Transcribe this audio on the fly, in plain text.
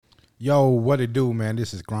Yo, what it do, man?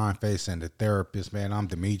 This is Grindface and the Therapist, man. I'm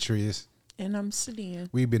Demetrius. And I'm Sidian.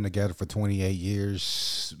 We've been together for 28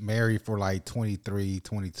 years, married for like 23,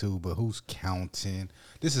 22, but who's counting?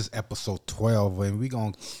 This is episode 12, and we're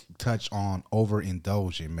going to touch on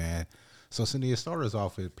overindulging, man. So, Cynthia, start us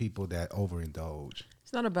off with people that overindulge.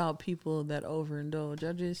 It's not about people that overindulge.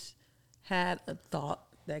 I just had a thought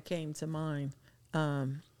that came to mind.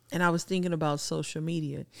 And I was thinking about social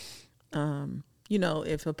media.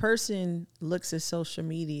 If a person looks at social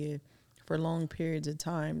media for long periods of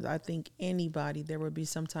time, I think there would be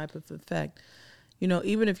some type of effect.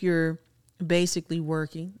 Even if you're basically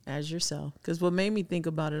working as yourself. Because what made me think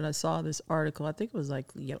about it, I saw this article, I think it was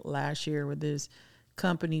like last year, where this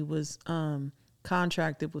company was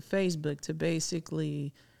contracted with Facebook to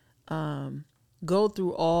basically go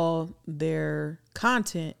through all their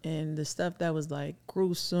content and the stuff that was like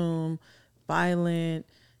gruesome, violent,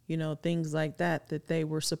 things like that they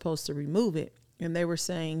were supposed to remove it. And they were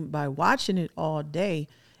saying by watching it all day,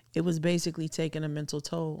 it was basically taking a mental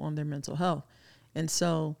toll on their mental health. And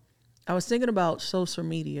so I was thinking about social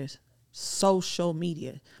media,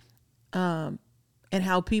 and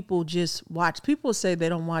how people just watch. People say they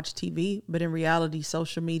don't watch TV, but in reality,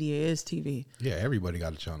 social media is TV. Yeah, everybody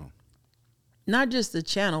got a channel. Not just the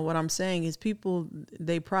channel. What I'm saying is people,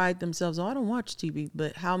 they pride themselves, I don't watch TV,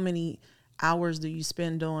 but how many hours do you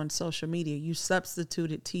spend on social media? You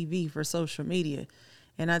substituted TV for social media.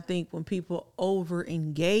 And I think when people over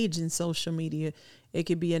engage in social media, it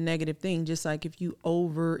could be a negative thing. Just like if you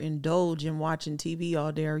overindulge in watching TV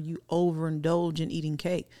all day, or you overindulge in eating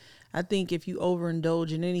cake. I think if you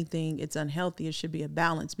overindulge in anything, it's unhealthy. It should be a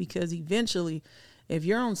balance, because eventually, if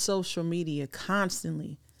you're on social media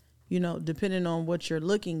constantly, depending on what you're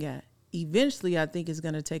looking at, eventually I think it's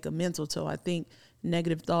going to take a mental toll. I think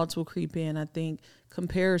negative thoughts will creep in. I think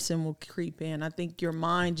comparison will creep in. I think your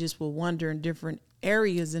mind just will wander in different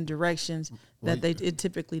areas and directions that it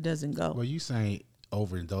typically doesn't go. Well, you saying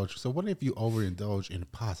overindulge. So what if you overindulge in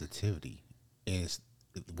positivity?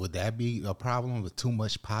 Would that be a problem with too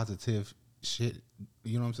much positive shit?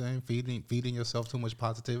 You know what I'm saying? Feeding yourself too much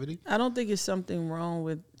positivity? I don't think it's something wrong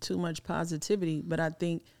with too much positivity, but I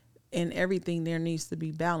think in everything there needs to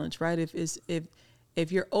be balance, right? If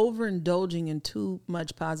you're overindulging in too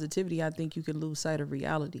much positivity, I think you could lose sight of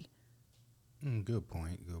reality. Good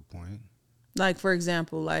point. Like, for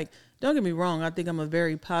example, don't get me wrong, I think I'm a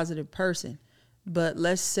very positive person, but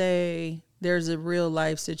let's say there's a real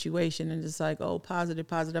life situation and it's like, oh, positive.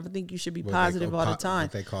 I think you should be positive all the time.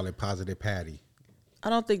 They call it positive Patty. I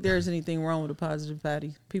don't think there's anything wrong with a positive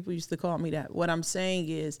Patty. People used to call me that. What I'm saying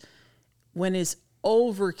is, when it's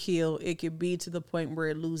overkill, it could be to the point where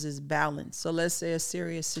it loses balance. So let's say a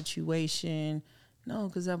serious situation. No,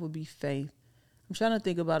 because that would be faith. I'm trying to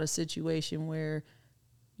think about a situation where,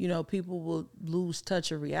 people will lose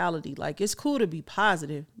touch of reality. Like, it's cool to be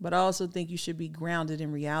positive, but I also think you should be grounded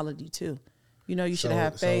in reality too. You should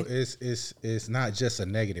have faith. So it's not just a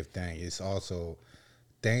negative thing. It's also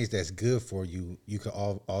things that's good for you. You could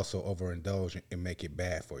also overindulge and make it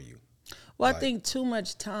bad for you. Well, I think too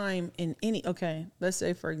much time in let's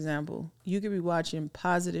say, for example, you could be watching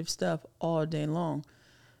positive stuff all day long,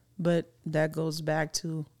 but that goes back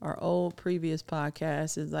to our old previous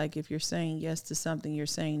podcast. Is like, if you're saying yes to something, you're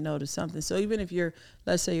saying no to something. So even if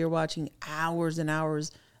let's say you're watching hours and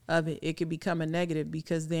hours of it, it could become a negative,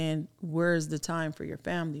 because then where's the time for your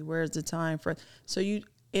family? Where's the time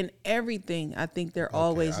in everything, I think there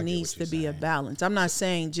always needs to be a balance. I'm not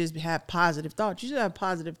saying just have positive thoughts. You should have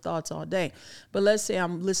positive thoughts all day. But let's say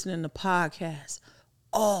I'm listening to podcasts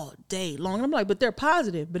all day long. And I'm like, but they're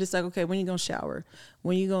positive. But it's like, okay, when you going to shower?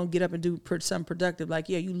 When you going to get up and do something productive? Like,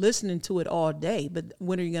 yeah, you listening to it all day. But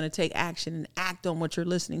when are you going to take action and act on what you're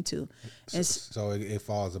listening to? So it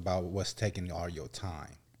falls about what's taking all your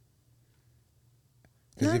time.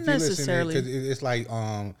 Not necessarily. Because it's like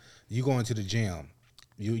you going to the gym.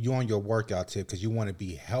 You on your workout tip because you want to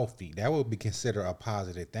be healthy. That would be considered a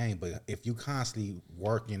positive thing. But if you constantly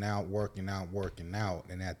working out,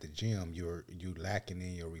 and at the gym you lacking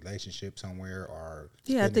in your relationship somewhere, or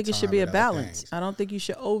I think it should be a balance. I don't think you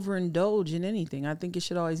should overindulge in anything. I think it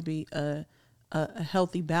should always be a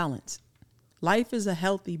healthy balance. Life is a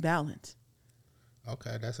healthy balance.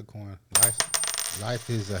 Okay, that's a coin. Life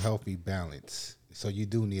is a healthy balance. So you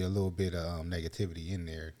do need a little bit of negativity in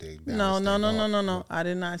there to balance. No. I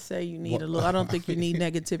did not say you need a little. I don't think you need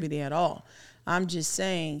negativity at all. I'm just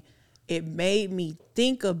saying it made me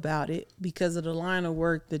think about it because of the line of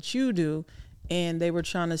work that you do, and they were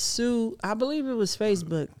trying to sue. I believe it was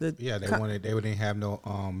Facebook. Yeah, they wouldn't have no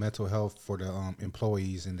mental health for the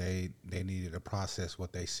employees, and they needed to process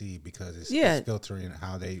what they see because it's filtering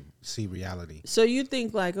how they see reality. So you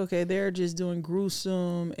think like, okay, they're just doing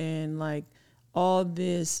gruesome and like all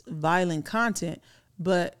this violent content,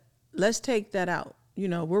 but let's take that out. You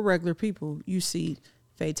know, we're regular people. You see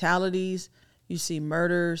fatalities, you see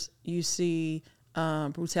murders, you see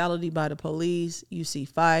brutality by the police, you see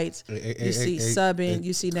fights, you see subbing,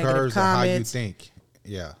 you see negative comments. How you think,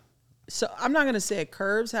 yeah. So I'm not going to say it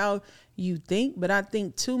curbs how you think, but I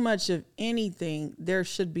think too much of anything, there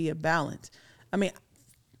should be a balance. I mean,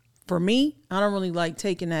 for me, I don't really like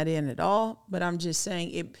taking that in at all, but I'm just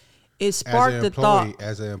saying it sparked the thought.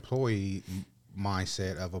 As an employee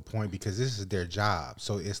mindset of a point, because this is their job.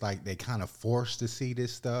 So it's like they kind of forced to see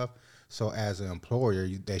this stuff. So as an employer,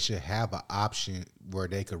 they should have an option where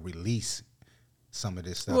they could release some of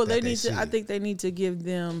this stuff. Well, I think they need to give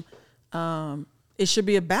them, it should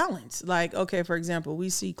be a balance. Like, okay, for example, we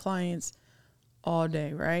see clients all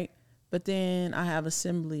day, right? But then I have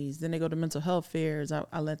assemblies. Then they go to mental health fairs.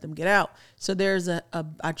 I let them get out. So there's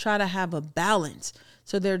I try to have a balance.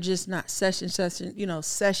 So they're just not session,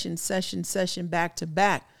 back to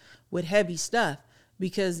back with heavy stuff.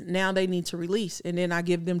 Because now they need to release, and then I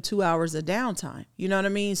give them 2 hours of downtime. You know what I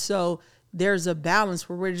mean? So there's a balance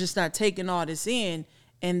where we're just not taking all this in,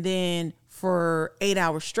 and then for 8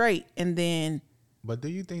 hours straight, and then. But do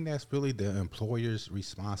you think that's really the employer's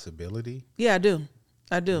responsibility? Yeah, I do.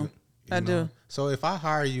 I do. So if I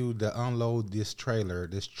hire you to unload this trailer,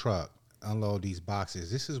 this truck, unload these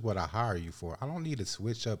boxes, this is what I hire you for. I don't need to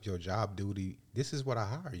switch up your job duty. This is what I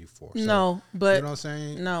hire you for. So, no, but you know what I'm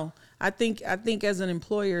saying? No, I think as an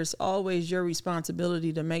employer, it's always your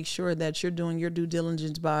responsibility to make sure that you're doing your due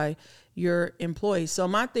diligence by your employees. So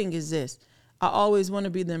my thing is this: I always want to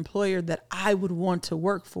be the employer that I would want to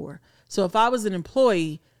work for. So if I was an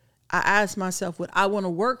employee, I ask myself, would I want to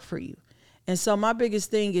work for you? And so my biggest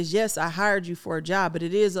thing is, yes, I hired you for a job, but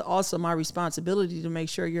it is also my responsibility to make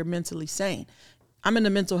sure you're mentally sane. I'm in the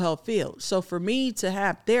mental health field. So for me to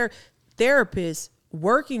have their therapists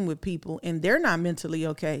working with people and they're not mentally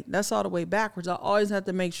okay, that's all the way backwards. I always have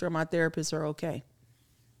to make sure my therapists are okay.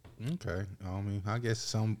 Okay. I mean, I guess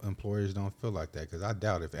some employers don't feel like that, because I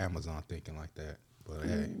doubt if Amazon thinking like that. But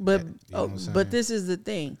hey, but this is the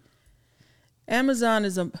thing. Amazon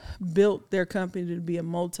is built their company to be a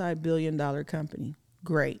multi-billion-dollar company.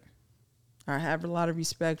 Great. I have a lot of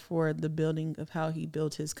respect for the building of how he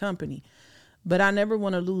built his company. But I never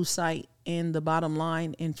want to lose sight in the bottom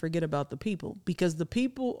line and forget about the people, because the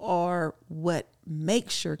people are what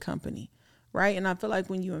makes your company, right? And I feel like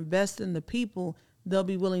when you invest in the people, they'll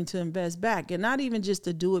be willing to invest back. And not even just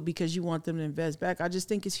to do it because you want them to invest back. I just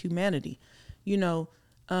think it's humanity. You know,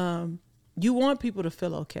 you want people to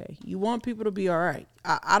feel okay. You want people to be all right.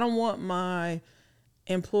 I don't want my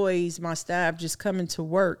employees, my staff just coming to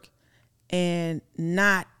work and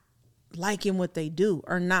not liking what they do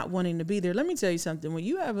or not wanting to be there. Let me tell you something. When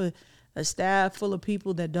you have a staff full of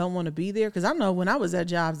people that don't want to be there, because I know when I was at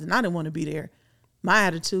jobs and I didn't want to be there, my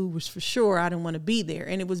attitude was for sure I didn't want to be there.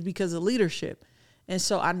 And it was because of leadership. And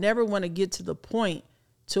so I never want to get to the point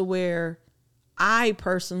to where I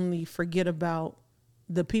personally forget about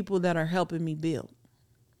the people that are helping me build.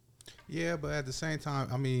 Yeah, but at the same time,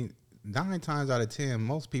 I mean, 9 times out of 10,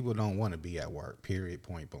 most people don't want to be at work, period,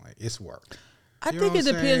 point blank. It's work. I think it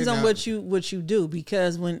depends on what you do,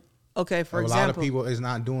 because when, okay, for example, a lot of people is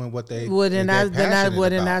not doing what they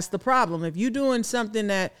that's the problem. If you're doing something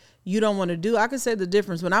that you don't want to do, I could say the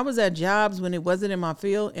difference. When I was at jobs when it wasn't in my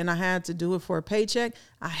field and I had to do it for a paycheck,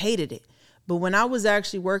 I hated it. But when I was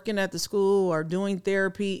actually working at the school or doing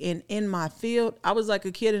therapy and in my field, I was like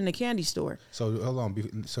a kid in a candy store. So hold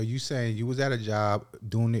on. So you saying you was at a job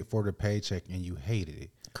doing it for the paycheck and you hated it?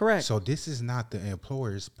 Correct. So this is not the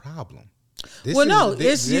employer's problem. That's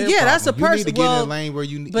a person. You need to get in a lane where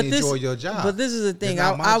you enjoy your job. But this is the thing.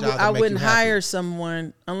 I wouldn't hire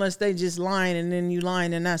someone unless they just lying, and then you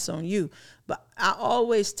lying, and that's on you. But I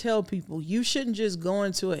always tell people, you shouldn't just go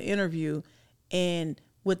into an interview and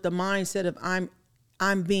with the mindset of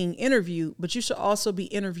I'm being interviewed, but you should also be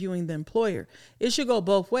interviewing the employer. It should go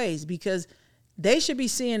both ways, because they should be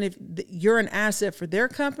seeing if you're an asset for their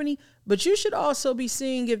company, but you should also be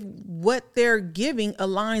seeing if what they're giving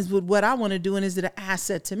aligns with what I want to do and is it an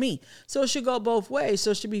asset to me. So it should go both ways.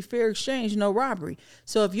 So it should be fair exchange, no robbery.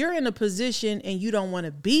 So if you're in a position and you don't want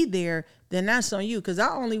to be there, then that's on you, because I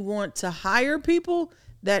only want to hire people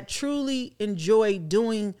that truly enjoy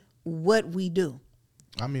doing what we do.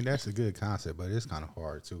 I mean, that's a good concept, but it's kind of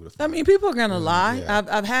hard too. I mean, people are gonna lie. Yeah.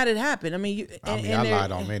 I've had it happen. I mean, I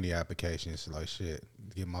lied on many applications. Like shit,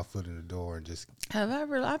 get my foot in the door and just.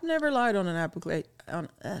 I've never lied on an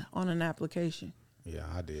on an application. Yeah,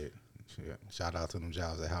 I did. Yeah. Shout out to them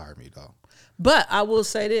jobs that hired me though. But I will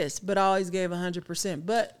say this. But I always gave 100%.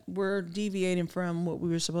 But we're deviating from what we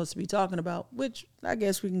were supposed to be talking about, which I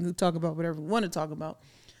guess we can talk about whatever we want to talk about.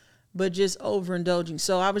 But just overindulging.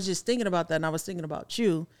 So I was just thinking about that, and I was thinking about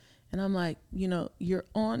you. And I'm like, you're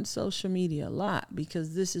on social media a lot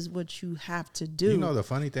because this is what you have to do. You know, the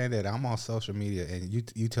funny thing that I'm on social media, and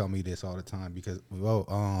you tell me this all the time because,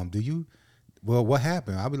 what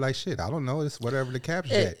happened? I'll be like, shit, I don't know. It's whatever the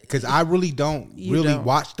caption is. Because I really don't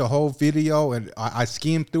watch the whole video, and I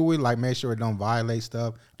skim through it, like make sure it don't violate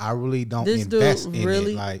stuff. I really don't invest in it. This dude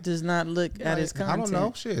really does not look at his content. I don't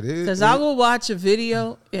know, shit. Because I will watch a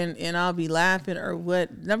video, and I'll be laughing or what.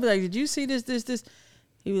 And I'll be like, did you see this?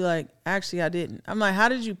 He'd be like, actually, I didn't. I'm like, how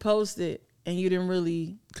did you post it and you didn't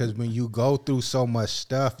really? Because when you go through so much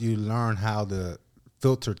stuff, you learn how to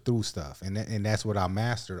filter through stuff, and that's what I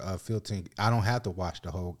mastered of filtering. I don't have to watch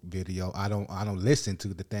the whole video. I don't listen to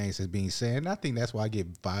the things that's being said. And I think that's why I get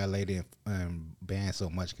violated and banned so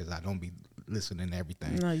much because I don't be listening to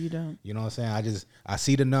everything. No, you don't. You know what I'm saying? I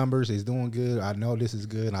see the numbers. It's doing good. I know this is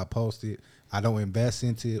good. I post it. I don't invest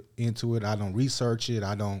into it. I don't research it.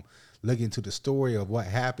 I don't look into the story of what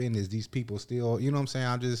happened. Is these people still? You know what I'm saying?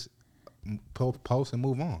 I just post and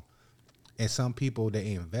move on. And some people,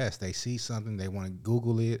 they invest. They see something, they want to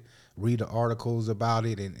Google it, read the articles about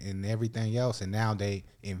it and everything else, and now they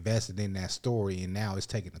invested in that story, and now it's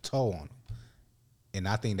taking a toll on them. And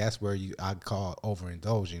I think that's where I call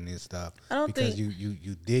overindulging and stuff. Because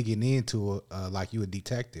you digging into it like you a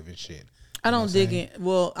detective and shit. I don't dig in.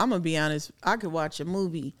 Well, I'm going to be honest. I could watch a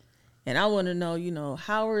movie and I want to know,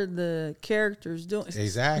 how are the characters doing?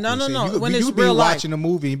 Exactly. No. When it's real life, watching a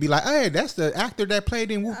movie and be like, "Hey, that's the actor that played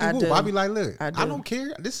in Whoopie Whoop." I'll be like, "Look, I don't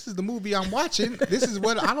care. This is the movie I'm watching. This is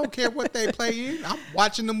what I don't care what they play in. I'm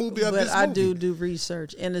watching the movie of this movie." But I do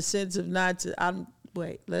research in the sense of not to.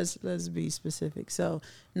 Let's be specific. So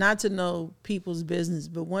not to know people's business,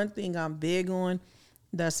 but one thing I'm big on.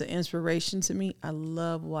 That's an inspiration to me. I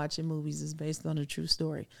love watching movies that's based on a true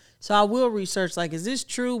story. So I will research, like, is this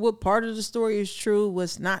true? What part of the story is true?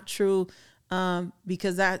 What's not true?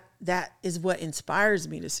 Because that is what inspires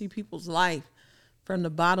me to see people's life from the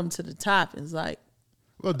bottom to the top. It's like,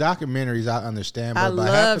 well, documentaries I understand, but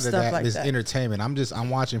half of that is entertainment. I'm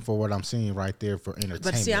watching for what I'm seeing right there for entertainment.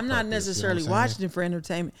 But see, I'm not necessarily watching it for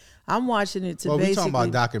entertainment. I'm watching it to basically. We're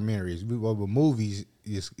talking about documentaries. With movies,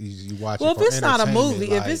 you watch. Well, it for if it's not a movie,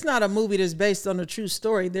 like, if it's not a movie that's based on a true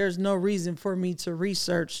story, there's no reason for me to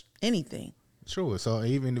research anything. Sure. So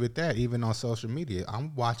even with that, even on social media,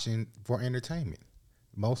 I'm watching for entertainment.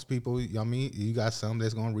 Most people, you got some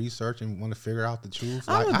that's going to research and want to figure out the truth.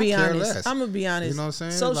 I'm going to be honest. Less. I'm going to be honest. You know what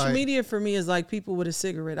I'm saying? Social media for me is like people with a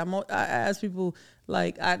cigarette. I ask people,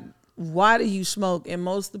 why do you smoke? And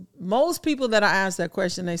most people that I asked that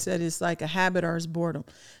question, they said it's like a habit or it's boredom.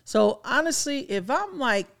 So honestly, if I'm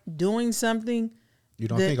like doing something, you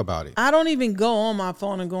don't think about it. I don't even go on my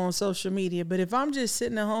phone and go on social media. But if I'm just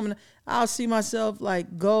sitting at home, and I'll see myself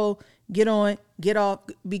like go get on, get off,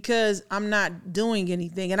 because I'm not doing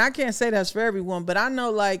anything. And I can't say that's for everyone, but I know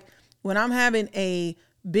like when I'm having a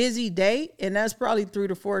busy day, and that's probably 3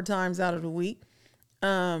 to 4 times out of the week,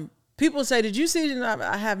 people say, did you see it?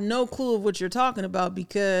 I have no clue of what you're talking about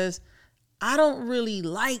because I don't really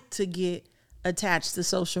like to get attached to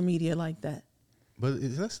social media like that. But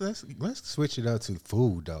let's switch it up to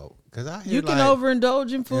food though, because I hear you can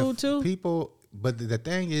overindulge in food too. People, but the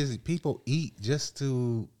thing is, people eat just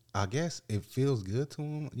to. I guess it feels good to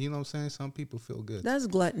them. You know what I'm saying? Some people feel good. That's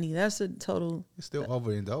gluttony. That's a total. It's still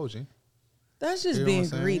overindulging. That's just being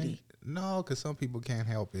greedy. No, because some people can't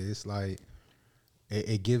help it. It's like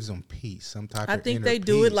it gives them peace. Some type. I think they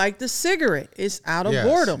do it like the cigarette. It's out of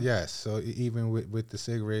boredom. Yes. So even with the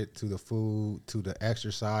cigarette, to the food, to the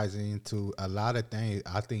exercising, to a lot of things,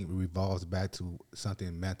 I think it revolves back to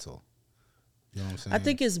something mental. You know what I'm saying? I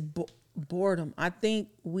think it's boredom. I think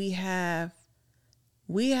we have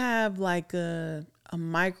like a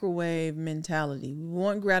microwave mentality. We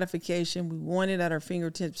want gratification. We want it at our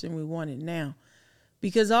fingertips, and we want it now.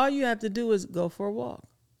 Because all you have to do is go for a walk,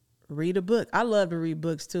 read a book. I love to read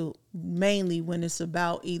books too, mainly when it's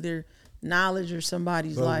about either knowledge or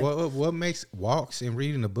somebody's life. What makes walks and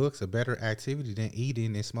reading the books a better activity than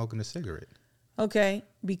eating and smoking a cigarette? Okay,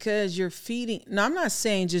 because you're feeding. No, I'm not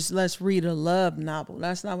saying just let's read a love novel.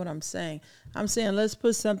 That's not what I'm saying. I'm saying let's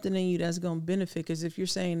put something in you that's going to benefit. Because if you're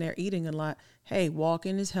saying they're eating a lot, hey,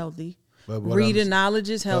 walking is healthy. But reading knowledge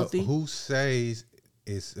is healthy. Who says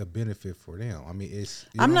it's a benefit for them? I mean, it's.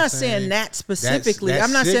 I'm not saying that specifically.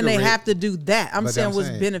 I'm not saying they have to do that. I'm saying what's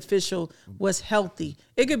beneficial, what's healthy.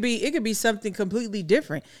 It could be something completely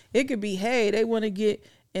different. It could be, hey, they want to get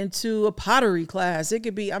into a pottery class. It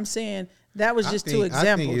could be. I'm saying that was just two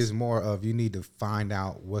examples. I think it's more of you need to find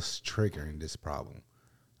out what's triggering this problem.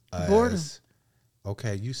 Boredom.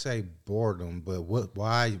 Okay, you say boredom, but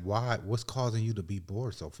why? What's causing you to be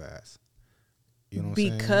bored so fast? You know what I'm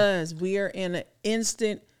saying? Because we are in an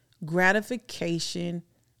instant gratification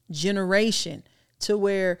generation to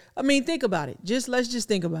where, I mean, think about it. Let's just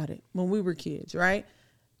think about it. When we were kids, right?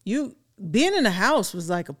 You being in the house was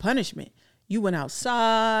like a punishment. You went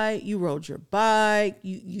outside, you rode your bike,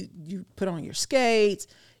 you put on your skates,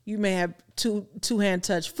 you may have two-hand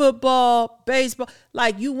touch football, baseball.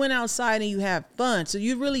 Like you went outside and you had fun. So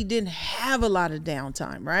you really didn't have a lot of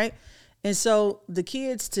downtime, right? And so the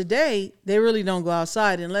kids today, they really don't go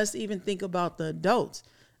outside. And let's even think about the adults.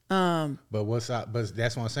 But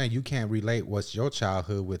that's what I'm saying. You can't relate what's your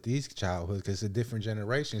childhood with these childhoods because it's a different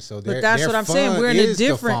generation. So but that's what I'm saying. We're in a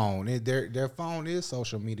different. The phone. Their phone is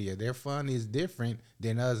social media. Their fun is different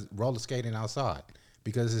than us roller skating outside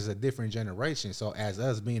because it's a different generation. So as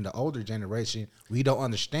us being the older generation, we don't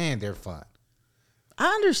understand their fun. I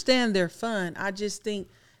understand their fun. I just think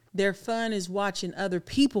their fun is watching other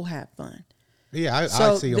people have fun. Yeah,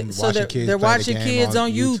 I see them watching kids. They're watching kids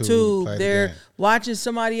on YouTube. They're watching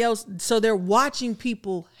somebody else. So they're watching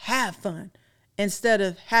people have fun instead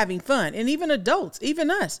of having fun. And even adults, even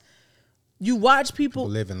us, you watch people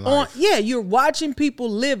living life. You're watching people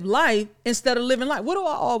live life instead of living life. What do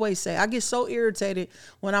I always say? I get so irritated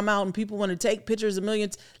when I'm out and people want to take pictures of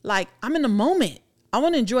millions. Like, I'm in the moment. I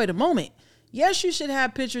want to enjoy the moment. Yes, you should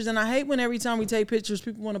have pictures, and I hate when every time we take pictures,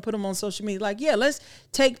 people want to put them on social media. Like, yeah, let's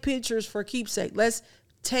take pictures for keepsake. Let's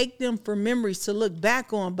take them for memories to look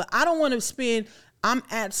back on. But I don't want to I'm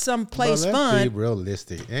at some place fun. Let's be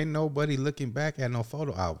realistic. Ain't nobody looking back at no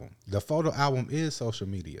photo album. The photo album is social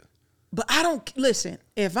media. But listen,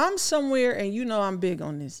 if I'm somewhere, and you know I'm big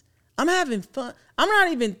on this, I'm having fun. I'm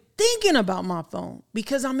not even thinking about my phone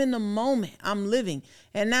because I'm in the moment. I'm living.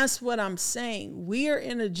 And that's what I'm saying. We are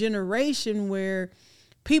in a generation where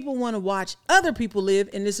people want to watch other people live.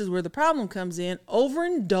 And this is where the problem comes in.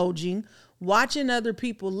 Overindulging, watching other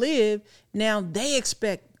people live. Now they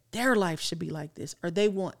expect their life should be like this, or they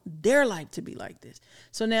want their life to be like this.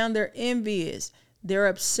 So now they're envious. They're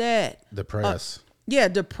upset. Depressed.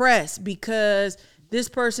 Depressed because this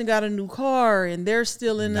person got a new car and they're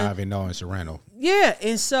still in not even knowing it's a rental. Yeah.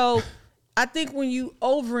 And so I think when you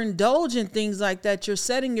overindulge in things like that, you're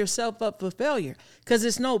setting yourself up for failure because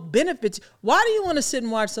it's no benefits. Why do you want to sit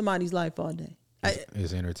and watch somebody's life all day?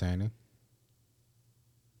 It's entertaining.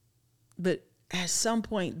 But at some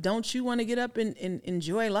point, don't you want to get up and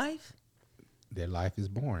enjoy life? Their life is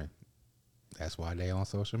boring. That's why they on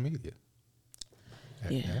social media.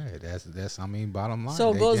 Yeah, that's bottom line.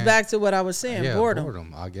 So it goes back to what I was saying,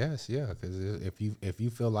 boredom. I guess, yeah, because if you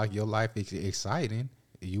feel like your life is exciting,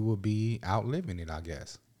 you will be outliving it, I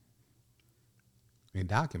guess, and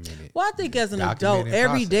document it. Well, I think as an adult,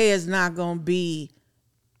 every day is not going to be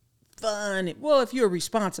fun. Well, if you're a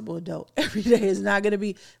responsible adult, every day is not going to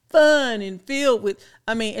be fun and filled with.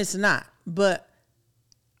 It's not, but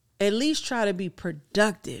at least try to be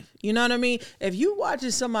productive. You know what I mean? If you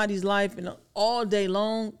watching somebody's life all day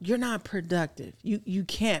long, you're not productive. You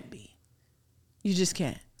can't be. You just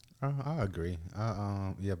can't. I agree.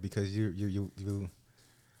 Yeah, because you.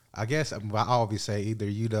 I guess I always say either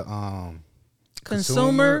you the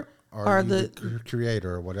consumer or the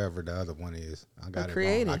creator or whatever the other one is. I got it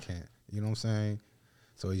wrong. I can't. You know what I'm saying?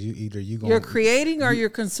 So you're creating or you're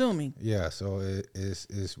consuming. Yeah. So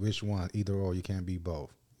it's which one? Either or. You can't be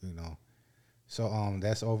both. You know, so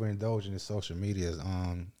that's overindulging in social media.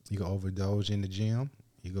 You can overindulge in the gym.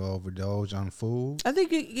 You can overindulge on food. I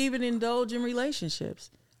think you even indulge in relationships.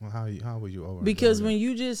 Well, how would you overindulge? Because when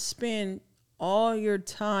you just spend all your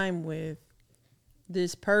time with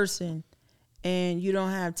this person and you don't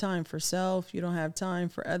have time for self, you don't have time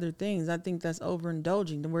for other things, I think that's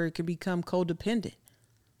overindulging, where it could become codependent.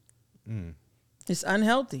 It's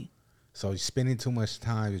unhealthy. So spending too much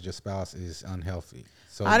time with your spouse is unhealthy.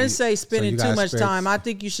 So I didn't say spending too much time. I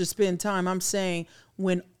think you should spend time. I'm saying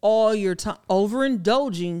when all your time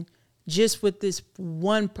overindulging just with this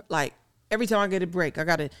one, like every time I get a break, I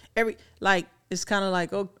got to it's kind of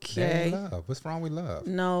like, okay. Love. What's wrong with love?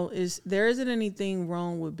 No, there isn't anything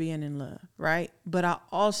wrong with being in love, right? But I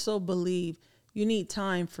also believe you need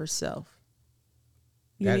time for self.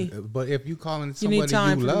 But if you calling need somebody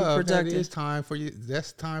time you to be love, that productive. is time for you.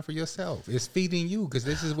 That's time for yourself. It's feeding you because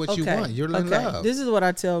this is what you want. You're in love. This is what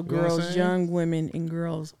I tell You know what I'm girls, saying? young women and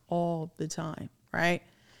girls all the time, right?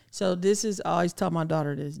 So this is, I always tell my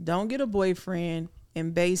daughter this. Don't get a boyfriend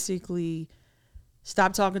and basically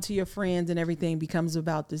stop talking to your friends and everything becomes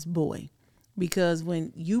about this boy. Because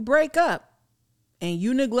when you break up and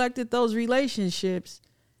you neglected those relationships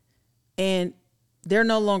and they're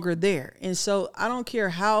no longer there. And so I don't care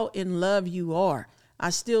how in love you are.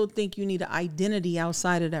 I still think you need an identity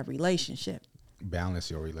outside of that relationship.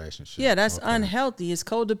 Balance your relationship. Yeah, that's unhealthy. It's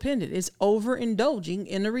codependent. It's overindulging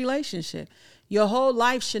in a relationship. Your whole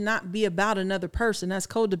life should not be about another person. That's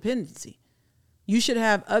codependency. You should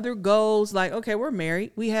have other goals like, okay, we're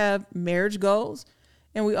married. We have marriage goals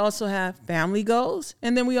and we also have family goals.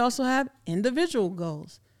 And then we also have individual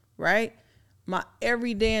goals, right? My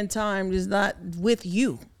every day and time is not with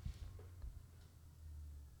you.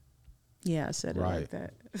 Yeah, I said it like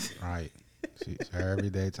that. Right. She's her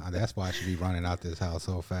everyday time. That's why she be running out this house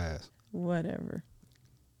so fast. Whatever.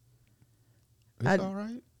 It's all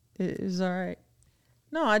right. It's all right.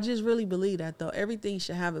 No, I just really believe that though. Everything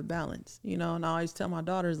should have a balance, you know. And I always tell my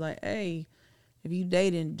daughters like, hey, if you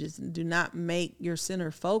dating, just do not make your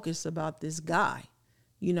center focus about this guy.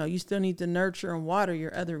 You know, you still need to nurture and water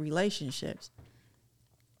your other relationships.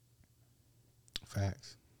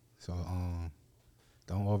 Facts. So,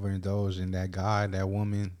 don't overindulge in that guy, that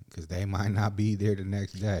woman, because they might not be there the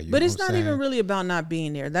next day. But it's not even really about not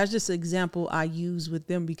being there. That's just an example I use with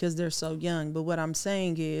them because they're so young. But what I'm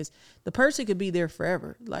saying is the person could be there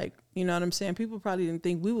forever. Like, you know what I'm saying? People probably didn't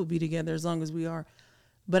think we would be together as long as we are.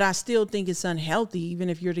 But I still think it's unhealthy, even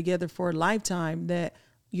if you're together for a lifetime, that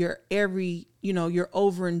you're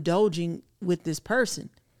overindulging with this person.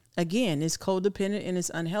 Again, it's codependent and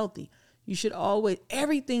it's unhealthy. You should always,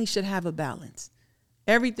 everything should have a balance.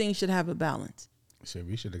 Everything should have a balance. Shit,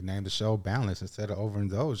 we should have named the show Balance instead of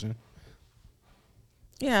Overindulging.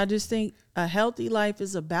 Yeah, I just think a healthy life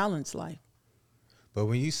is a balanced life. But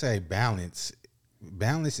when you say balance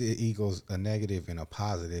it equals a negative and a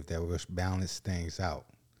positive that will balance things out.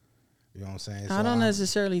 You know what I'm saying? I don't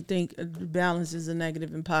necessarily think balance is a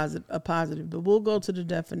negative and positive, but we'll go to the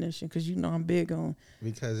definition because you know I'm big on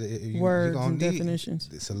words and definitions.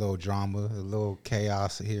 It's a little drama, a little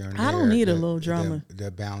chaos here and there. I don't need a little drama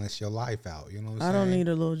to balance your life out. You know what I'm saying? I don't need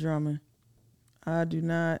a little drama. I do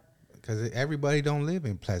not. Because everybody don't live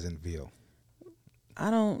in Pleasantville.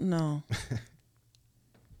 I don't know.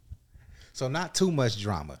 So not too much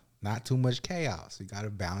drama. Not too much chaos. You got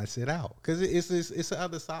to balance it out. Because it's the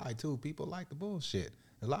other side, too. People like the bullshit.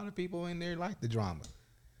 A lot of people in there like the drama.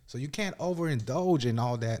 So you can't overindulge in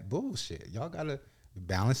all that bullshit. Y'all got to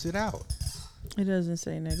balance it out. It doesn't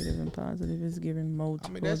say negative and positive. It's giving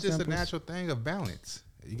multiple that's just examples. a natural thing of balance.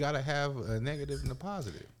 You got to have a negative and a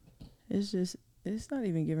positive. It's not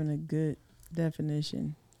even giving a good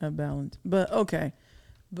definition of balance. But, okay.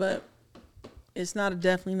 But it's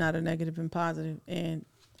definitely not a negative and positive. And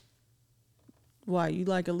why, you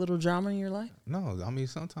like a little drama in your life? No, I mean,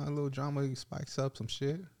 sometimes a little drama spikes up some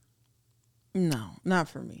shit. No, not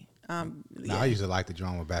for me. I used to like the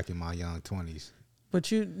drama back in my young 20s.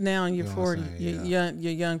 But you now in your 40, you're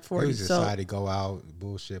young 40. It was decided to go out,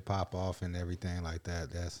 bullshit pop off and everything like that.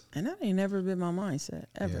 And that ain't never been my mindset,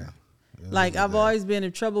 ever. Yeah, like, I've always been,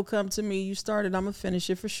 if trouble come to me, you started, I'm going to finish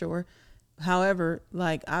it for sure. However,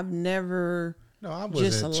 like, I've never... No, I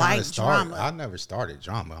wasn't just trying like to start. drama. I never started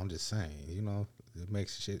drama. I'm just saying, you know, it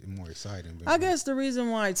makes shit more exciting. I guess the reason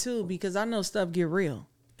why too, because I know stuff get real,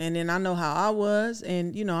 and then I know how I was,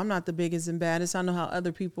 and you know, I'm not the biggest and baddest. I know how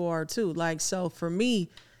other people are too. Like, so for me,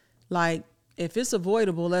 like, if it's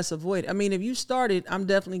avoidable, let's avoid it. I mean, if you started, I'm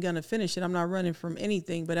definitely gonna finish it. I'm not running from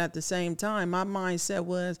anything, but at the same time, my mindset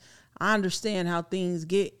was, I understand how things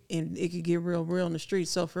get, and it could get real in the streets.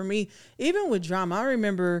 So for me, even with drama, I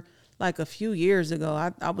remember. Like a few years ago,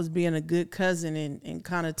 I was being a good cousin and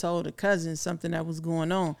kind of told a cousin something that was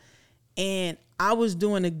going on. And I was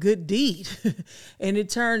doing a good deed. And it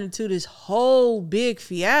turned into this whole big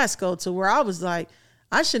fiasco to where I was like,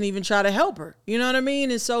 I shouldn't even try to help her. You know what I mean?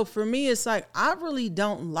 And so for me, it's like, I really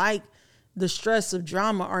don't like the stress of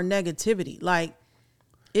drama or negativity. Like,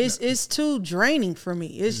 it's too draining for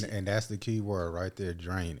me. And that's the key word right there,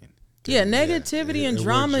 draining. Yeah, negativity and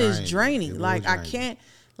drama is draining. Like, I can't...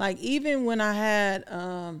 Like, even when I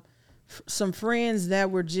had some friends that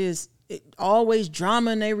were just always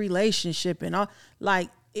drama in their relationship and all, like,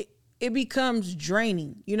 it becomes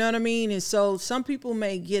draining. You know what I mean? And so some people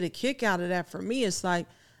may get a kick out of that. For me, it's like,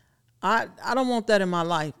 I don't want that in my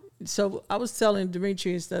life. So I was telling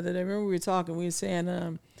Demetrius the other day, remember we were talking, we were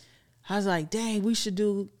saying I was like, dang, we should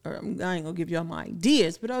do, or I ain't gonna give y'all my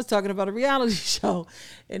ideas, but I was talking about a reality show.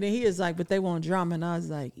 And then he is like, but they want drama. And I was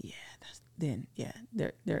like,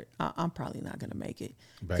 I'm probably not gonna make it.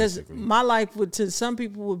 Because my life would, to some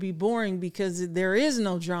people, would be boring because there is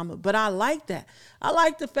no drama. But I like that. I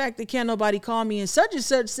like the fact that can't nobody call me and such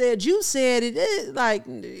said, you said it is like,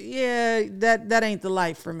 yeah, that ain't the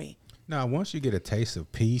life for me. Now, once you get a taste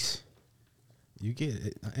of peace, you get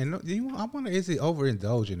it. And I wonder, is it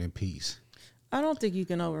overindulging in peace? I don't think you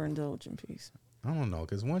can overindulge in peace. I don't know,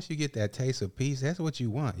 because once you get that taste of peace, that's what you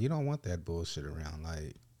want. You don't want that bullshit around.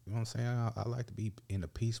 Like, you know what I'm saying? I like to be in a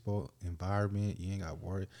peaceful environment. You ain't got to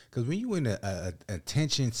worry. Because when you in a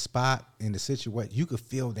tension spot in the situation, you could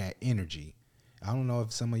feel that energy. I don't know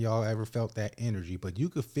if some of y'all ever felt that energy, but you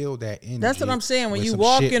could feel that energy. That's what I'm saying. When you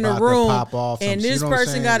walk in a room and this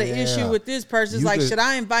person got an issue with this person, it's like, should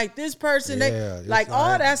I invite this person? Yeah, like,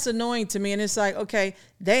 all that's annoying to me. And it's like, okay,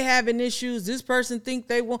 they having issues. This person think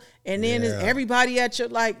they want, and then is everybody at your,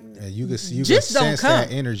 like, you could sense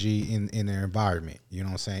that energy in their environment. You know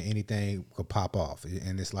what I'm saying? Anything could pop off.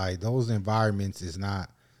 And it's like, those environments is not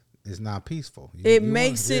peaceful. It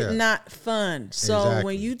makes it not fun. So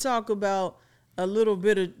when you talk about a little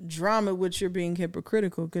bit of drama, which you're being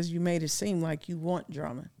hypocritical because you made it seem like you want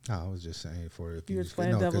drama. No, I was just saying if you was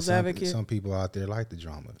playing devil's advocate. Some people out there like the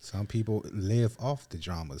drama. Some people live off the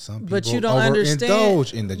drama. Some people but you don't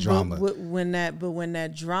overindulge in the drama. But when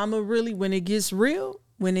that drama really, when it gets real,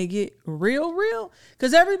 when it get real,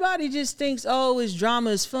 because everybody just thinks, oh, it's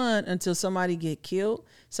drama is fun until somebody get killed.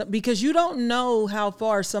 So, because you don't know how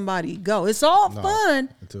far somebody go. It's all fun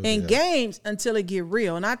and games until it get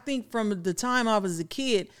real. And I think from the time I was a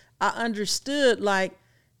kid, I understood, like,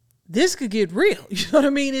 this could get real. You know what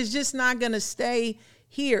I mean? It's just not going to stay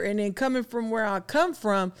here. And then coming from where I come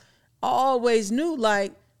from, I always knew,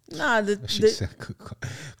 like, nah. She said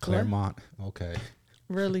Claremont. Okay.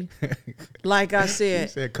 Really? Like I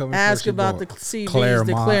said ask about the CVs,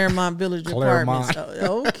 the Claremont Village Apartments.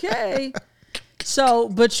 Okay. So,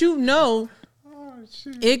 but you know,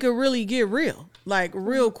 it could really get real, like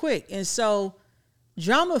real quick. And so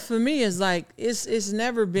drama for me is like, it's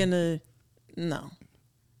never been no.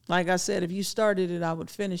 Like I said, if you started it, I would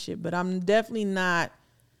finish it. But I'm definitely not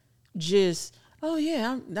just, oh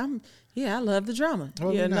yeah, I love the drama.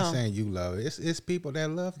 Well, you're not saying you love it. It's people that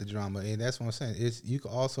love the drama, and that's what I'm saying. You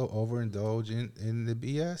can also overindulge in the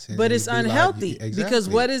BS, but it's unhealthy because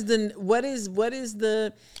what is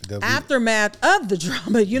the aftermath of the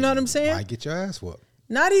drama? You know what I'm saying? Might get your ass whooped.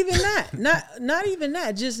 Not even that. not even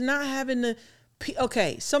that. Just not having the.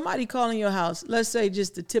 Okay, somebody calling your house. Let's say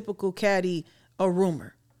just the typical caddy, a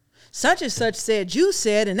rumor. Such and such said, you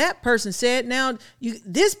said, and that person said. Now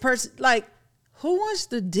this person, like. Who wants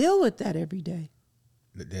to deal with that every day?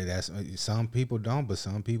 That's some people don't, but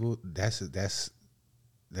some people that's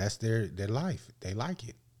their life. They like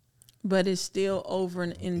it. But it's still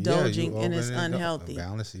overindulging and it's unhealthy.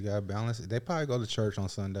 Balance, you gotta balance it. They probably go to church on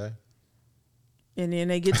Sunday. And then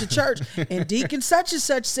they get to church and deacon such and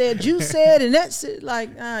such said, you said, and that's it.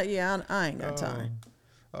 Like, I ain't got time.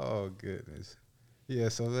 Oh goodness. Yeah,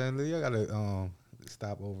 so then you gotta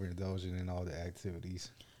stop overindulging in all the activities.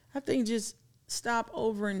 I think just stop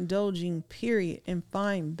overindulging, period, and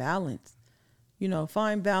find balance. You know,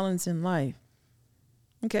 find balance in life.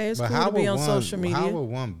 Okay, it's cool to be on social media. How would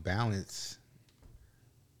one balance,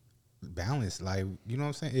 like, you know what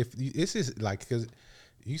I'm saying? If this is like, because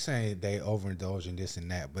you saying they overindulge in this and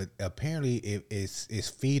that, but apparently it's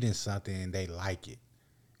feeding something and they like it.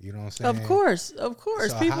 You know what I'm saying? Of course.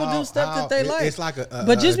 So people do stuff that they like. It's like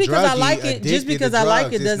but just because I like it,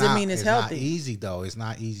 doesn't mean it's healthy. It's not easy though. It's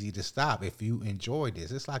not easy to stop if you enjoy this.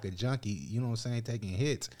 It's like a junkie. You know what I'm saying? Taking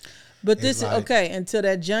hits. But this is okay until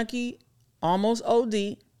that junkie almost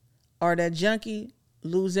OD or that junkie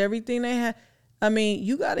lose everything they have. I mean,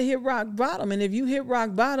 you got to hit rock bottom, and if you hit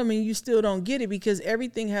rock bottom and you still don't get it, because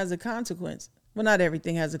everything has a consequence. Well, not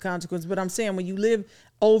everything has a consequence, but I'm saying when you live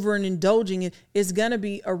over and indulging it, it's going to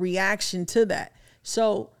be a reaction to that.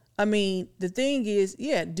 So, I mean, the thing is,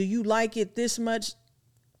 do you like it this much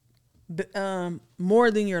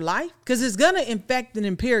more than your life? Because it's going to infect and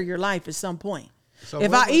impair your life at some point. So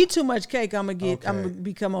if I eat too much cake, I'm gonna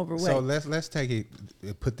become overweight. So let's take it,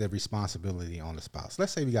 put the responsibility on the spouse.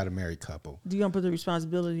 Let's say we got a married couple. Do you want to put the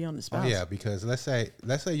responsibility on the spouse? Oh, yeah, because let's say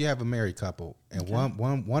you have a married couple and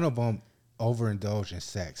one of them overindulge in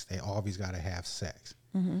sex. They always got to have sex.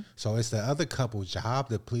 Mm-hmm. So it's the other couple's job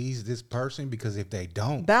to please this person, because if they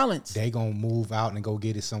don't, they gonna move out and go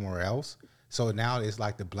get it somewhere else. So now it's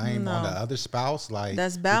like the blame on the other spouse. Like,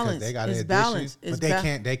 that's balance. They got an addiction, but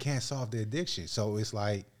they can't solve the addiction. So it's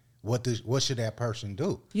like, what should that person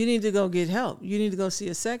do? You need to go get help. You need to go see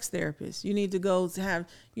a sex therapist. You need to go to have,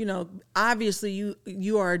 obviously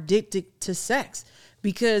you are addicted to sex,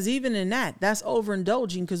 because even in that's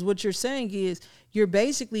overindulging, because what you're saying is you're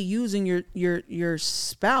basically using your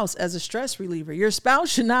spouse as a stress reliever. Your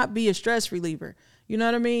spouse should not be a stress reliever. You know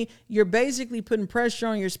what I mean? You're basically putting pressure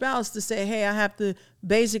on your spouse to say, hey, I have to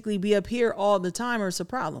basically be up here all the time or it's a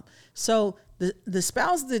problem. So the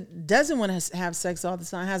spouse that doesn't want to have sex all the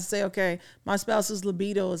time has to say, okay, my spouse's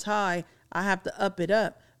libido is high, I have to up it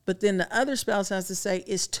up. But then the other spouse has to say,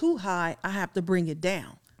 it's too high, I have to bring it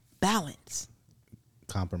down. Balance.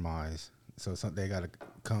 Compromise. So they got to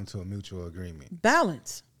come to a mutual agreement.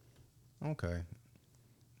 Balance. Okay.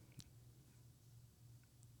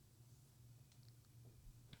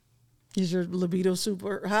 Is your libido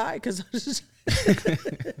super high? Because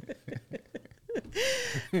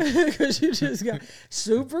you just got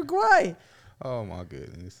super quiet. Oh my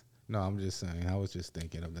goodness. No, I'm just saying. I was just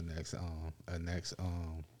thinking of the next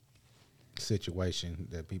situation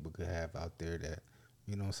that people could have out there that,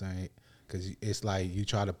 you know what I'm saying? Because it's like you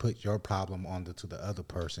try to put your problem onto the other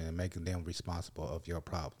person and making them responsible of your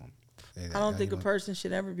problem. And I don't think a person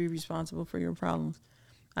should ever be responsible for your problems.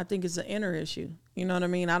 I think it's an inner issue. You know what I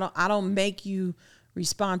mean? I don't make you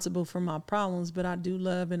responsible for my problems, but I do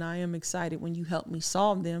love and I am excited when you help me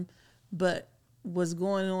solve them. But what's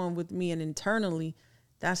going on with me and internally,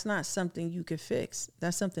 that's not something you could fix.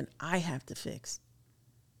 That's something I have to fix.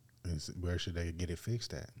 Where should they get it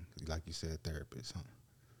fixed at? Like you said, therapist, huh?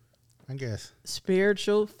 I guess.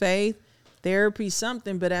 Spiritual, faith, therapy,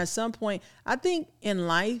 something. But at some point, I think in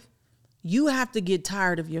life, you have to get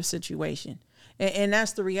tired of your situation. And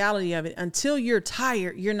that's the reality of it. Until you're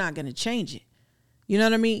tired, you're not going to change it. You know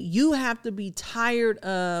what I mean? You have to be tired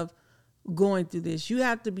of going through this. You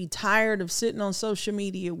have to be tired of sitting on social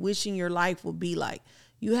media wishing your life will be like.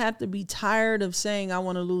 You have to be tired of saying, I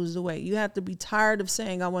want to lose the weight. You have to be tired of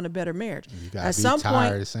saying, I want a better marriage. You got to be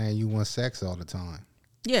tired of saying you want sex all the time.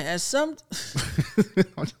 Yeah, at some...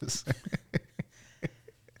 I'm just saying.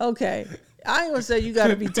 Okay. I ain't going to say you got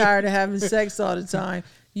to be tired of having sex all the time.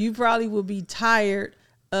 You probably will be tired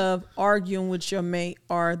of arguing with your mate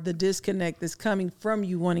or the disconnect that's coming from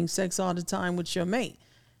you wanting sex all the time with your mate.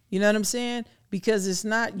 You know what I'm saying? Because it's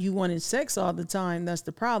not you wanting sex all the time that's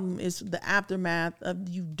the problem. It's the aftermath of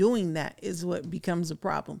you doing that is what becomes a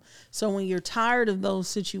problem. So when you're tired of those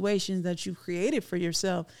situations that you created for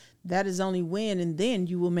yourself, that is only when and then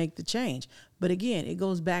you will make the change. But again, it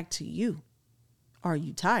goes back to you. Are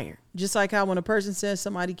you tired? Just like how when a person says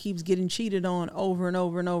somebody keeps getting cheated on over and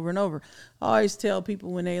over and over and over. I always tell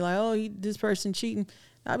people when they like, oh, this person cheating.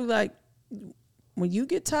 I'll be like, when you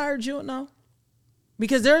get tired, you'll know.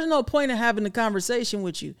 Because there's no point in having the conversation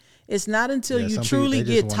with you. It's not until you truly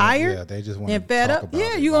get tired and fed up.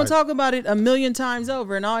 Yeah, you're going to talk about it a million times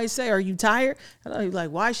over. And I always say, are you tired? And I'm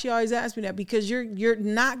like, why she always ask me that? Because you're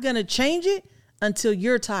not going to change it until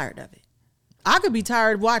you're tired of it. I could be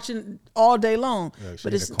tired watching all day long,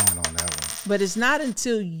 but it's not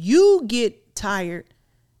until you get tired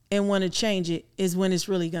and want to change it is when it's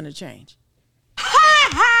really going to change.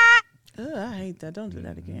 I hate that. Don't do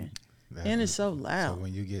that again. And it's so loud. So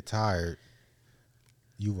when you get tired,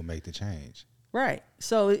 you will make the change. Right.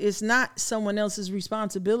 So it's not someone else's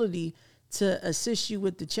responsibility to assist you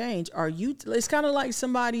with the change. It's kind of like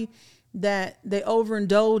somebody that they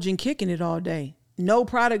overindulge in kicking it all day. No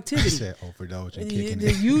productivity. I said overindulge and kicking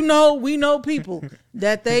it. We know people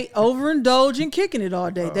that they overindulge in kicking it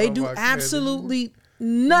all day. They do absolutely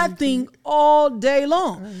nothing all day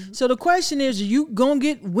long. So the question is,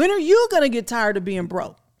 when are you gonna get tired of being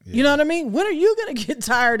broke? Yeah. You know what I mean? When are you gonna get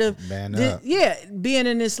tired of being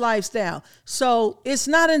in this lifestyle? So it's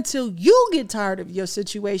not until you get tired of your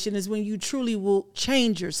situation is when you truly will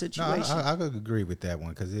change your situation. No, I could agree with that one,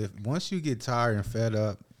 because once you get tired and fed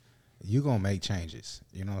up, you're going to make changes.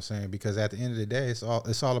 You know what I'm saying? Because at the end of the day, it's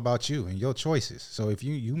all about you and your choices. So if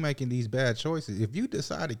you making these bad choices, if you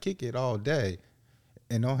decide to kick it all day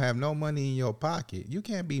and don't have no money in your pocket, you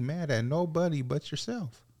can't be mad at nobody but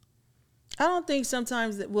yourself. I don't think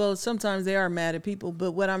sometimes they are mad at people.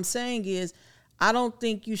 But what I'm saying is, I don't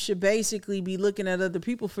think you should basically be looking at other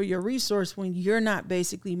people for your resource when you're not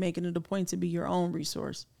basically making it a point to be your own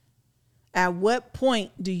resource. At what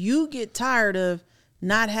point do you get tired of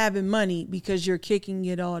not having money because you're kicking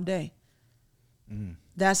it all day?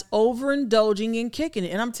 That's overindulging and kicking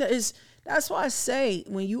it. And that's why I say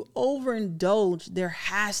when you overindulge, there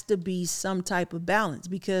has to be some type of balance,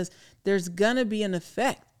 because there's going to be an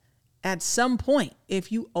effect at some point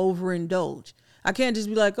if you overindulge. I can't just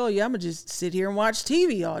be like, oh yeah, I'm going to just sit here and watch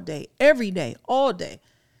TV all day, every day, all day.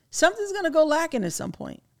 Something's going to go lacking at some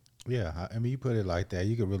point. Yeah, I mean, you put it like that.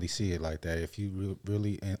 You can really see it like that. If you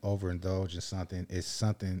really overindulge in something, it's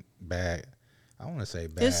something bad. I want to say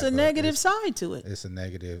bad. It's a negative side to it. It's a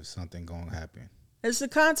negative something going to happen. It's a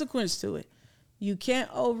consequence to it. You can't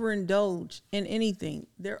overindulge in anything.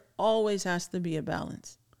 There always has to be a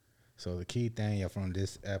balance. So the key thing from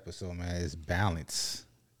this episode, man, is balance.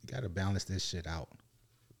 You got to balance this shit out.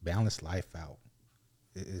 Balance life out.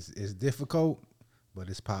 It's difficult, but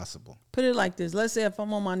it's possible. Put it like this. Let's say if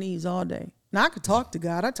I'm on my knees all day. Now, I could talk to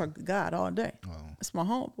God. I talk to God all day. Oh. It's my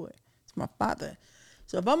homeboy. It's my father.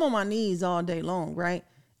 So if I'm on my knees all day long, right,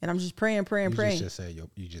 and I'm just praying. You just say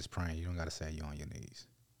you just praying. You don't got to say you're on your knees.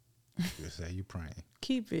 Just say you praying.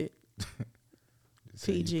 Keep it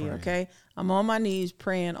PG, okay? I'm on my knees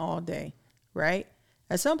praying all day, right?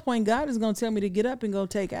 At some point, God is going to tell me to get up and go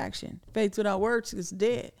take action. Faith without works is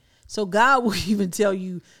dead. So God will even tell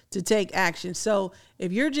you to take action. So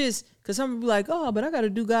if you're just, because some people be like, oh, but I got to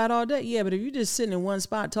do God all day. Yeah, but if you're just sitting in one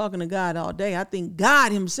spot talking to God all day, I think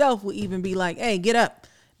God himself will even be like, hey, get up.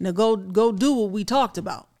 Now go do what we talked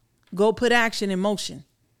about. Go put action in motion.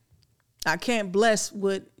 I can't bless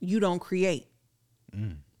what you don't create.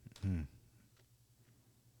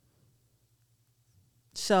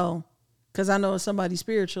 So, because I know somebody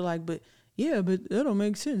spiritual, like, but yeah, but that don't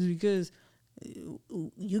make sense because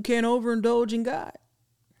you can't overindulge in God.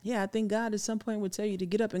 Yeah, I think God at some point would tell you to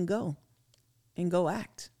get up and go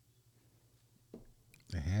act.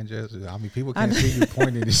 The hand gesture. I mean, people can't see you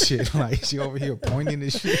pointing this shit. Like, she over here pointing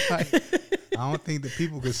this shit. Like, I don't think the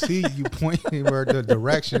people could see you pointing where the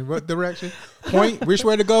direction. What direction? Point. Which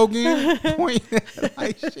way to go again? Point.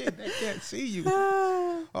 Like, shit, they can't see you.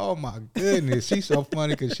 Oh, my goodness. She's so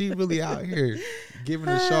funny because she really out here giving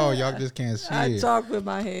a show. Y'all just can't see it. I talk with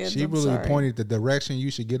my hands. She really pointed the direction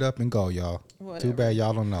you should get up and go, y'all. Whatever. Too bad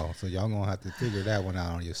y'all don't know. So y'all going to have to figure that one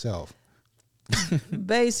out on yourself.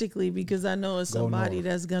 Basically, because I know it's somebody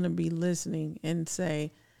that's going to be listening and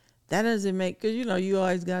say, that doesn't make, because you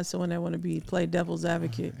always got someone that want to play devil's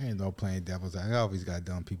advocate. Ain't no playing devil's advocate. I always got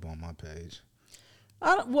dumb people on my page.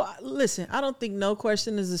 Listen, I don't think no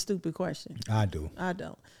question is a stupid question. I do. I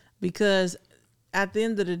don't. Because at the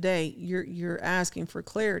end of the day, you're asking for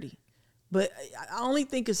clarity. But I only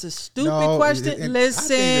think it's a stupid question.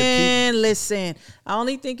 Listen. I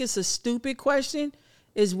only think it's a stupid question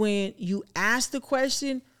is when you ask the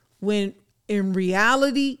question when in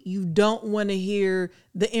reality you don't want to hear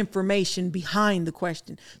the information behind the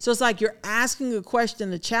question. So it's like you're asking a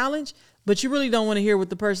question, a challenge, but you really don't want to hear what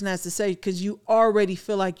the person has to say because you already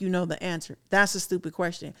feel like you know the answer. That's a stupid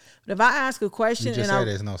question. But if I ask a question, you just said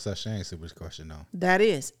there's no such thing as stupid question, though. That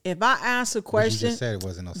is. If I ask a question, you just said it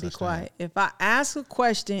wasn't no such thing. Be quiet. If I ask a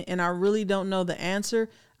question and I really don't know the answer,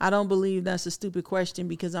 I don't believe that's a stupid question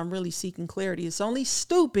because I'm really seeking clarity. It's only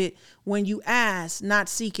stupid when you ask, not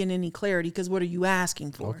seeking any clarity, because what are you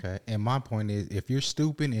asking for? Okay. And my point is, if you're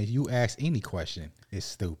stupid and you ask any question, it's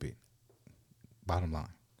stupid. Bottom line.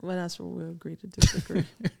 Well, that's where we'll agree to disagree.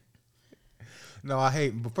 No,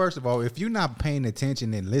 but first of all, if you're not paying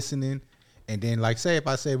attention and listening, and then like say if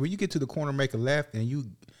I say, well, you get to the corner, make a left, and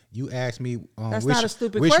you ask me that's not a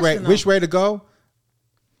stupid question, which way to go,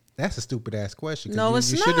 that's a stupid ass question. No,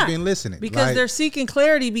 it's not. You should have been listening. Because they're seeking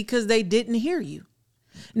clarity because they didn't hear you.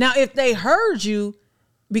 Now, if they heard you,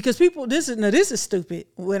 because people, this is stupid.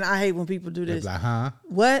 I hate when people do this. Like, huh?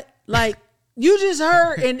 What? Like, you just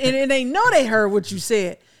heard, and they know they heard what you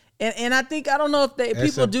said. And I don't know if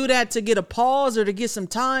people do that to get a pause or to get some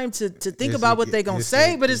time to think about what they're going to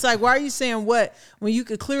say. But it's like, why are you saying what when you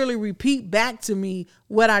could clearly repeat back to me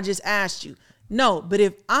what I just asked you? No, but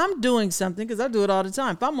if I'm doing something, because I do it all the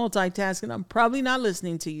time, if I'm multitasking, I'm probably not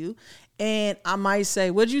listening to you. And I might say,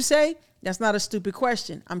 what'd you say? That's not a stupid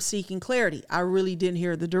question. I'm seeking clarity. I really didn't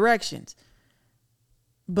hear the directions.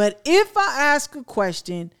 But if I ask a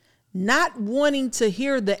question, not wanting to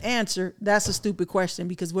hear the answer, that's a stupid question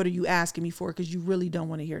because what are you asking me for? Because you really don't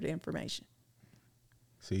want to hear the information.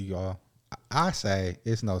 See, y'all, I say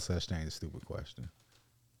it's no such thing as a stupid question.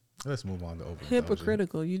 Let's move on to overindulging.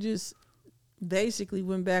 Hypocritical. You just basically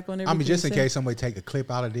went back on everything. I mean, just in case somebody take a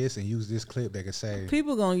clip out of this and use this clip, they could say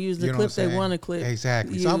people gonna use the clip they want to clip.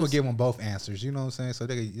 Exactly. So I'm gonna give them both answers. You know what I'm saying? So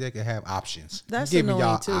they can have options. That's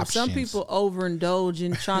annoying too. Options. Some people overindulge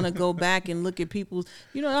in trying to go back and look at people's.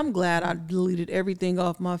 I'm glad I deleted everything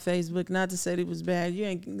off my Facebook. Not to say it was bad. You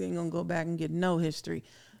ain't gonna go back and get no history,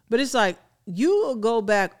 but it's like you will go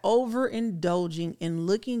back overindulging and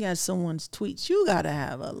looking at someone's tweets. You gotta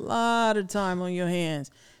have a lot of time on your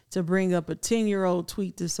hands to bring up a 10-year-old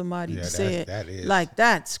tweet that somebody said. That is. Like,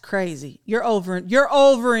 that's crazy. You're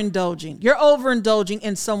overindulging. You're overindulging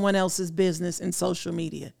in someone else's business in social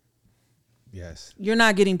media. Yes. You're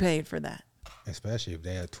not getting paid for that. Especially if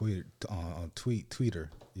they are tweeter.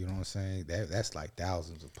 You know what I'm saying? That's like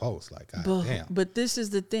thousands of posts. Like, God damn. But this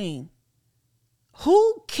is the thing.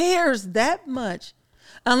 Who cares that much?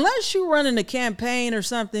 Unless you're running a campaign or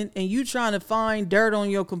something and you trying to find dirt on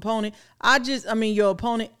your opponent, your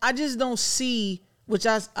opponent, I just don't see, which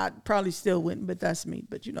I probably still wouldn't, but that's me.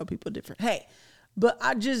 But people are different. Hey, but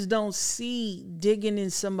I just don't see digging in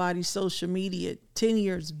somebody's social media 10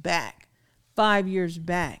 years back, 5 years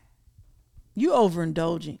back. You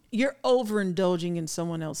overindulging. You're overindulging in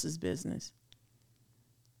someone else's business.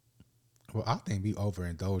 Well, I think we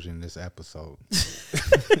overindulging this episode.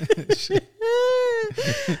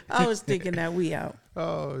 I was thinking that we out.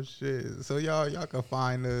 Oh shit! So y'all can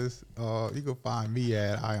find us. You can find me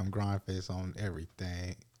at I am Grindface on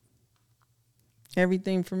everything.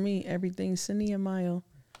 Everything for me. Everything Cindy and Mayo.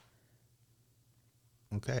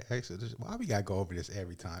 Okay, actually, why we gotta go over this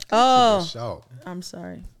every time? Oh, show. I'm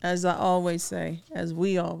sorry. As I always say, as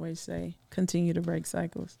we always say, continue to break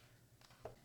cycles.